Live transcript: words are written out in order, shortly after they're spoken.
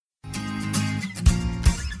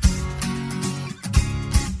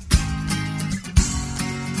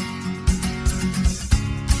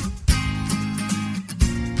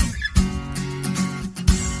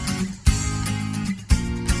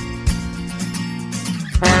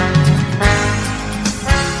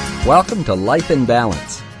Welcome to Life in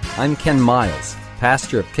Balance. I'm Ken Miles,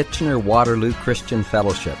 pastor of Kitchener-Waterloo Christian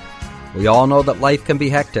Fellowship. We all know that life can be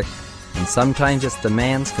hectic, and sometimes its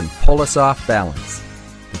demands can pull us off balance.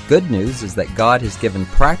 The good news is that God has given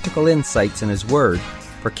practical insights in His Word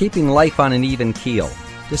for keeping life on an even keel,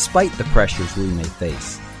 despite the pressures we may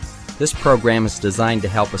face. This program is designed to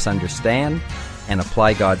help us understand and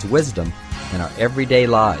apply God's wisdom in our everyday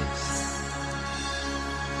lives.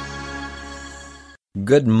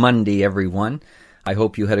 Good Monday, everyone. I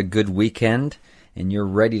hope you had a good weekend and you're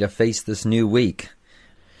ready to face this new week.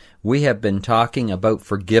 We have been talking about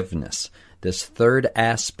forgiveness, this third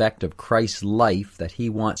aspect of Christ's life that He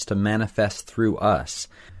wants to manifest through us.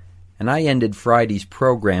 And I ended Friday's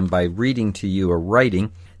program by reading to you a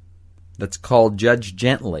writing that's called Judge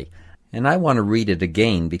Gently. And I want to read it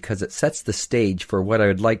again because it sets the stage for what I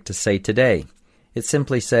would like to say today. It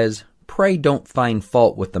simply says, "Pray don't find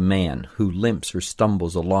fault with the man who limps or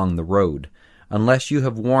stumbles along the road, unless you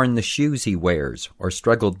have worn the shoes he wears or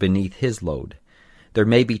struggled beneath his load. There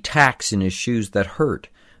may be tacks in his shoes that hurt,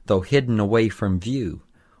 though hidden away from view,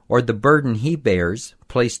 or the burden he bears,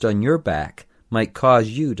 placed on your back, might cause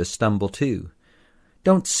you to stumble too.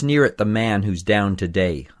 Don't sneer at the man who's down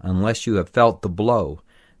today, unless you have felt the blow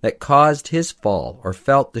that caused his fall or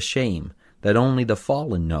felt the shame that only the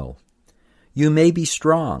fallen know. You may be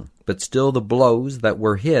strong, but still the blows that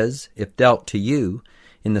were his, if dealt to you,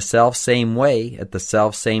 in the self-same way, at the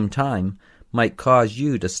self-same time, might cause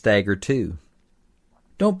you to stagger too.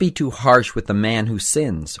 Don't be too harsh with the man who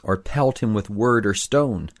sins, or pelt him with word or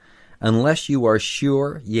stone, unless you are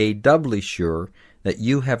sure, yea, doubly sure, that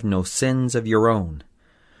you have no sins of your own.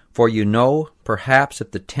 For you know, perhaps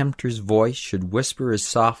if the tempter's voice should whisper as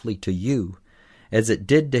softly to you, as it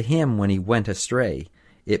did to him when he went astray,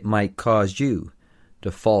 it might cause you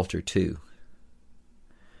to falter too."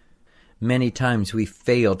 Many times we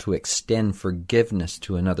fail to extend forgiveness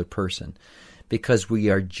to another person because we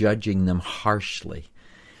are judging them harshly,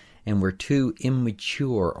 and we're too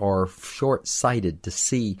immature or short-sighted to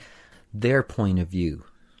see their point of view.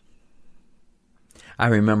 I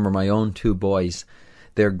remember my own two boys.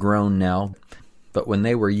 They're grown now, but when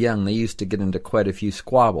they were young, they used to get into quite a few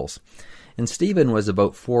squabbles. And Stephen was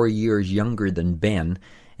about 4 years younger than Ben,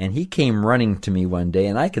 and he came running to me one day,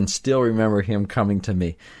 and I can still remember him coming to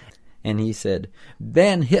me. And he said,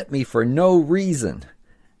 "Ben hit me for no reason."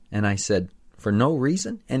 And I said, "For no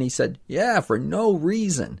reason?" And he said, "Yeah, for no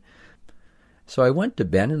reason." So I went to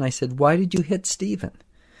Ben and I said, "Why did you hit Stephen?"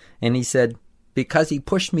 And he said, "Because he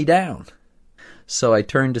pushed me down." So I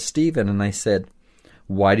turned to Stephen and I said,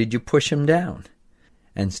 "Why did you push him down?"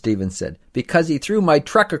 And Stephen said, "Because he threw my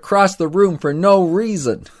truck across the room for no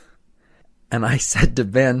reason." And I said to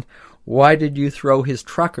Ben, "Why did you throw his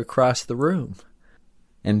truck across the room?"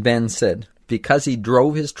 And Ben said, "Because he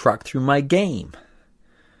drove his truck through my game."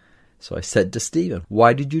 So I said to Stephen,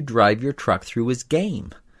 "Why did you drive your truck through his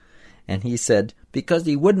game?" And he said, "Because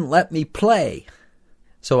he wouldn't let me play."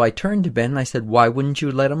 So I turned to Ben and I said, "Why wouldn't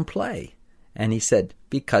you let him play?" And he said,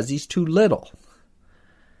 "Because he's too little."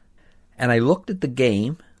 And I looked at the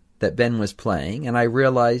game that Ben was playing, and I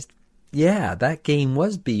realized, yeah, that game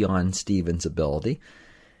was beyond Stephen's ability,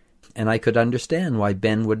 and I could understand why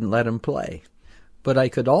Ben wouldn't let him play. But I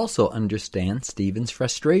could also understand Stephen's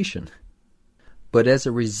frustration. But as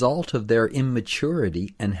a result of their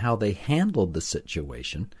immaturity and how they handled the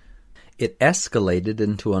situation, it escalated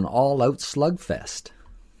into an all-out slugfest.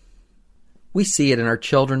 We see it in our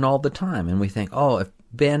children all the time, and we think, oh, if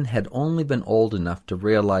Ben had only been old enough to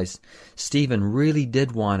realize Stephen really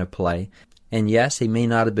did want to play, and yes, he may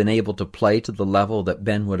not have been able to play to the level that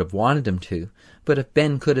Ben would have wanted him to, but if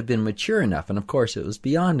Ben could have been mature enough, and of course it was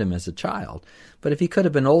beyond him as a child, but if he could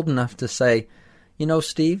have been old enough to say, "You know,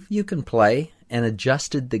 Steve, you can play," and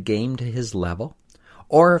adjusted the game to his level,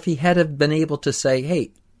 or if he had have been able to say,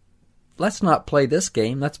 "Hey, let's not play this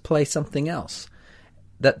game, let's play something else,"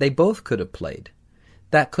 that they both could have played.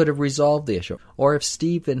 That could have resolved the issue. Or if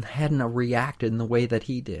Stephen hadn't reacted in the way that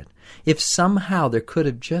he did. If somehow there could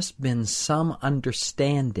have just been some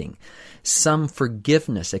understanding, some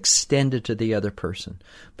forgiveness extended to the other person.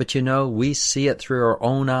 But you know, we see it through our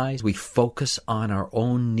own eyes. We focus on our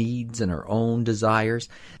own needs and our own desires,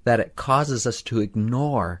 that it causes us to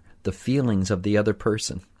ignore the feelings of the other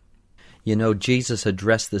person. You know, Jesus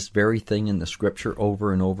addressed this very thing in the Scripture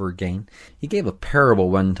over and over again. He gave a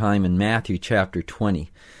parable one time in Matthew chapter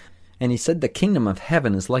 20. And he said the kingdom of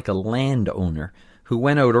heaven is like a landowner who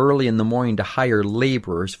went out early in the morning to hire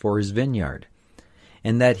laborers for his vineyard.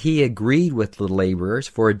 And that he agreed with the laborers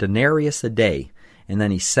for a denarius a day, And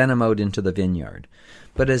then he sent them out into the vineyard.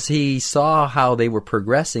 But as he saw how they were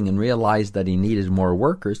progressing and realized that he needed more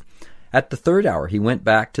workers, at the 3rd hour he went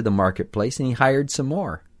back to the marketplace and he hired some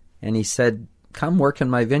more. And he said, come work in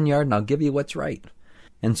my vineyard and I'll give you what's right.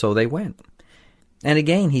 And so they went. And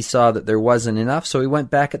again he saw that there wasn't enough, so he went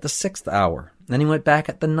back at the 6th hour. Then he went back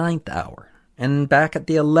at the 9th hour. And back at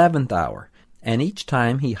the 11th hour. And each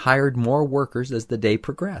time he hired more workers as the day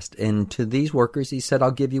progressed. And to these workers he said,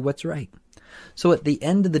 I'll give you what's right. So at the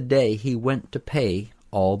end of the day, he went to pay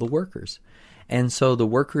all the workers. And so the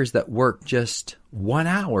workers that worked just 1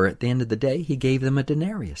 hour at the end of the day, he gave them a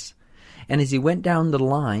denarius. And as he went down the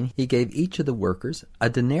line, he gave each of the workers a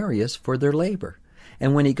denarius for their labor.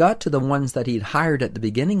 And when he got to the ones that he'd hired at the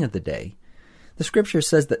beginning of the day, the scripture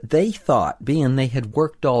says that they thought, being they had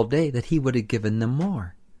worked all day, that he would have given them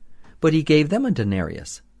more. But he gave them a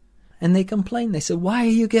denarius. And they complained. They said, why are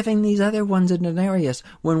you giving these other ones a denarius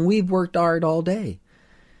when we've worked hard all day?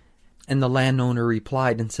 And the landowner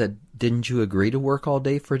replied and said, didn't you agree to work all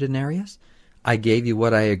day for a denarius? I gave you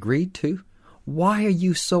what I agreed to. Why are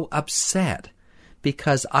you so upset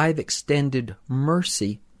because I've extended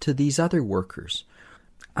mercy to these other workers?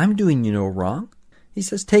 I'm doing you no wrong. He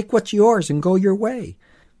says, take what's yours and go your way.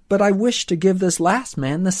 But I wish to give this last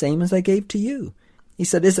man the same as I gave to you. He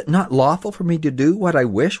said, is it not lawful for me to do what I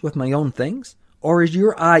wish with my own things? Or is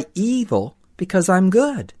your eye evil because I'm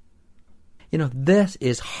good? This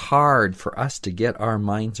is hard for us to get our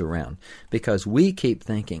minds around because we keep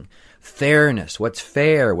thinking, fairness, what's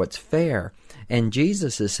fair, what's fair? And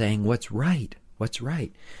Jesus is saying, what's right, what's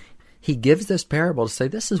right? He gives this parable to say,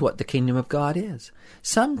 this is what the kingdom of God is.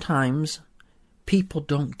 Sometimes people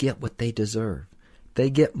don't get what they deserve. They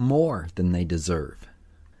get more than they deserve.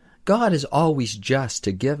 God is always just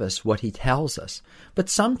to give us what he tells us, but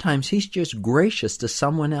sometimes he's just gracious to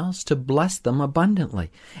someone else to bless them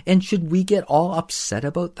abundantly. And should we get all upset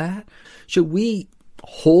about that? Should we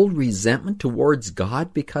hold resentment towards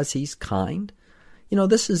God because he's kind?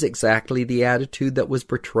 This is exactly the attitude that was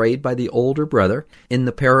portrayed by the older brother in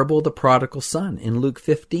the parable of the prodigal son in Luke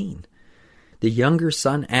 15. The younger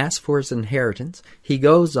son asks for his inheritance. He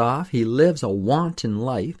goes off. He lives a wanton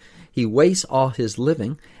life. He wastes all his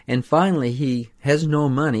living, and finally he has no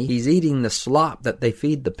money. He's eating the slop that they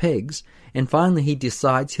feed the pigs, and finally he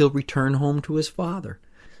decides he'll return home to his father.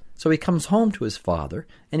 So he comes home to his father,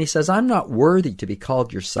 and he says, I'm not worthy to be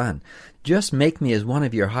called your son. Just make me as one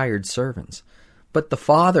of your hired servants. But the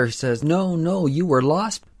father says, no, you were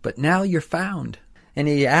lost, but now you're found. And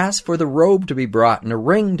he asks for the robe to be brought, and a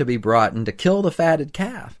ring to be brought, and to kill the fatted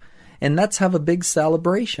calf. And let's have a big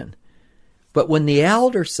celebration. But when the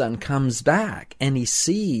elder son comes back and he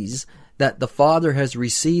sees that the father has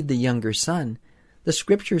received the younger son, the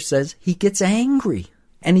scripture says he gets angry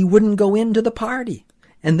and he wouldn't go into the party.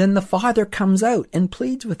 And then the father comes out and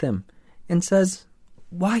pleads with him and says,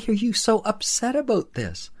 why are you so upset about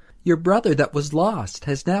this? Your brother that was lost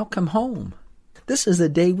has now come home. This is a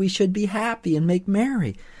day we should be happy and make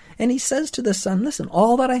merry. And he says to the son, listen,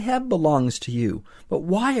 all that I have belongs to you. But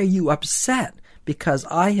why are you upset? Because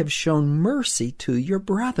I have shown mercy to your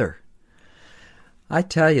brother. I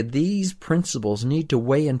tell you, these principles need to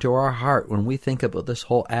weigh into our heart when we think about this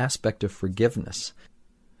whole aspect of forgiveness.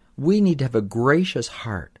 We need to have a gracious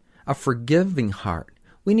heart, a forgiving heart.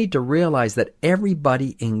 We need to realize that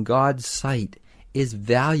everybody in God's sight is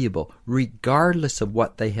valuable, regardless of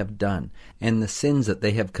what they have done and the sins that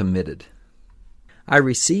they have committed. I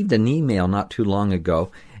received an email not too long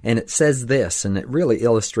ago, and it says this, and it really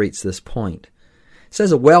illustrates this point. It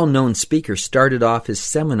says a well-known speaker started off his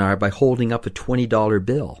seminar by holding up a $20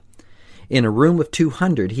 bill. In a room of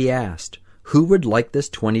 200, he asked, who would like this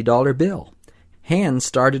 $20 bill? Hands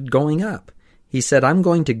started going up. He said, I'm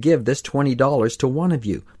going to give this $20 to one of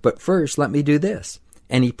you, but first let me do this.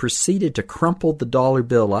 And he proceeded to crumple the dollar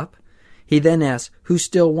bill up. He then asked, who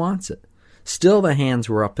still wants it? Still the hands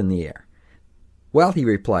were up in the air. Well, he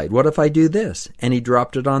replied, what if I do this? And he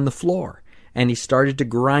dropped it on the floor. And he started to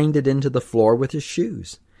grind it into the floor with his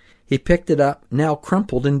shoes. He picked it up, now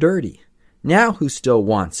crumpled and dirty. Now who still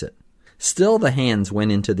wants it? Still the hands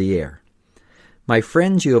went into the air. My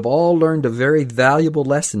friends, you have all learned a very valuable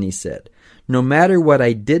lesson, he said. No matter what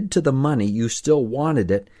I did to the money, you still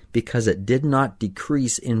wanted it because it did not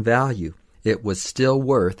decrease in value. It was still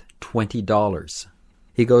worth $20.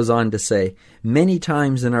 He goes on to say, many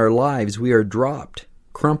times in our lives we are dropped,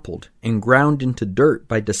 crumpled, and ground into dirt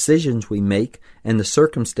by decisions we make and the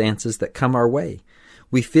circumstances that come our way.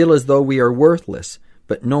 We feel as though we are worthless,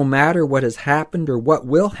 but no matter what has happened or what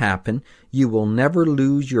will happen, you will never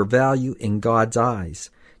lose your value in God's eyes.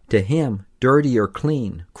 To Him, dirty or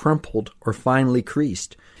clean, crumpled or finely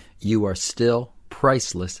creased, you are still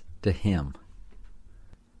priceless to Him.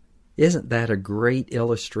 Isn't that a great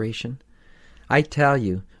illustration? I tell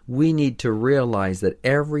you, we need to realize that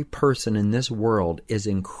every person in this world is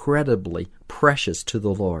incredibly precious to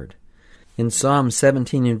the Lord. In Psalm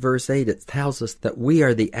 17 and verse 8, it tells us that we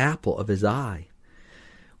are the apple of His eye.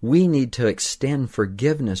 We need to extend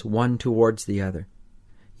forgiveness one towards the other.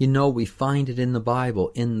 You know, we find it in the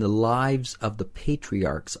Bible, in the lives of the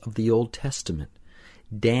patriarchs of the Old Testament,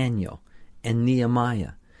 Daniel and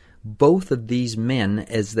Nehemiah. Both of these men,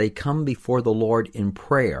 as they come before the Lord in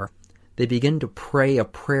prayer, they begin to pray a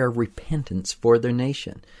prayer of repentance for their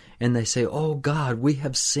nation. And they say, "Oh God, we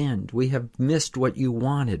have sinned. We have missed what you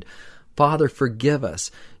wanted. Father, forgive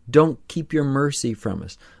us. Don't keep your mercy from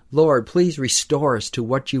us. Lord, please restore us to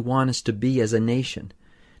what you want us to be as a nation."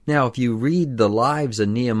 Now, if you read the lives of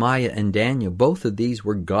Nehemiah and Daniel, both of these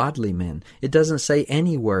were godly men. It doesn't say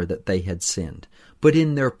anywhere that they had sinned. But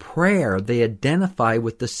in their prayer, they identify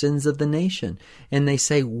with the sins of the nation. And they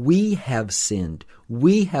say, "We have sinned.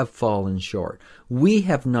 We have fallen short. We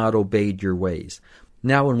have not obeyed your ways."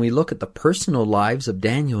 Now, when we look at the personal lives of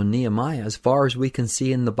Daniel and Nehemiah, as far as we can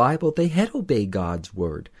see in the Bible, they had obeyed God's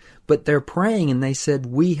word. But they're praying and they said,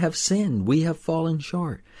 "We have sinned. We have fallen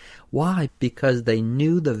short." Why? Because they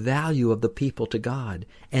knew the value of the people to God,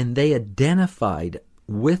 and they identified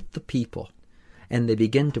with the people, and they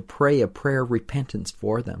began to pray a prayer of repentance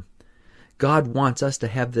for them. God wants us to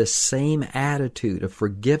have this same attitude of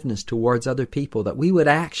forgiveness towards other people, that we would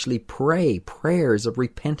actually pray prayers of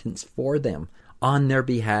repentance for them on their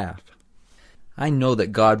behalf. I know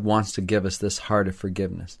that God wants to give us this heart of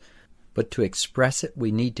forgiveness, but to express it,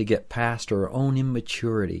 we need to get past our own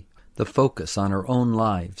immaturity, the focus on our own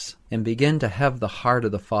lives, and begin to have the heart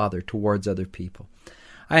of the Father towards other people.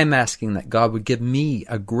 I am asking that God would give me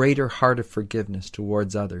a greater heart of forgiveness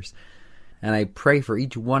towards others. And I pray for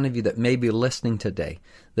each one of you that may be listening today,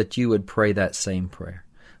 that you would pray that same prayer.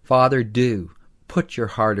 Father, do put your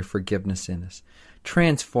heart of forgiveness in us.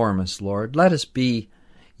 Transform us, Lord. Let us be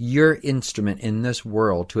your instrument in this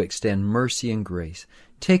world to extend mercy and grace.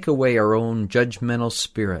 Take away our own judgmental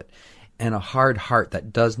spirit and a hard heart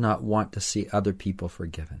that does not want to see other people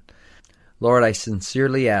forgiven. Lord, I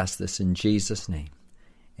sincerely ask this in Jesus' name.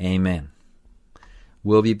 Amen.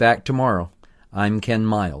 We'll be back tomorrow. I'm Ken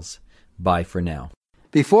Miles. Bye for now.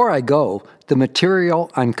 Before I go, the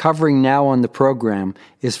material I'm covering now on the program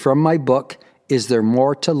is from my book, Is There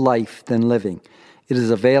More to Life Than Living? It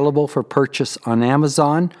is available for purchase on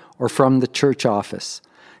Amazon or from the church office.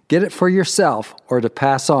 Get it for yourself or to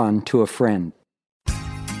pass on to a friend.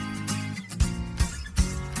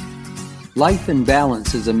 Life in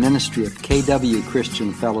Balance is a ministry of KW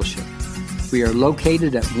Christian Fellowship. We are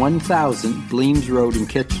located at 1000 Bleams Road in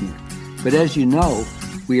Kitchener. But as you know,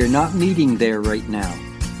 we are not meeting there right now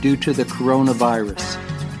due to the coronavirus.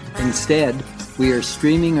 Instead, we are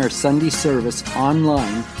streaming our Sunday service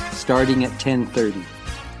online starting at 10:30.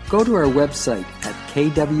 Go to our website at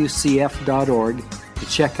kwcf.org to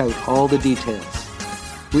check out all the details.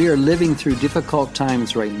 We are living through difficult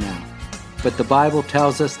times right now, but the Bible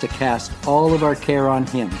tells us to cast all of our care on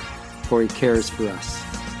Him, for He cares for us.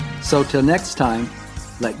 So till next time,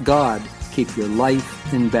 let God keep your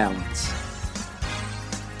life in balance.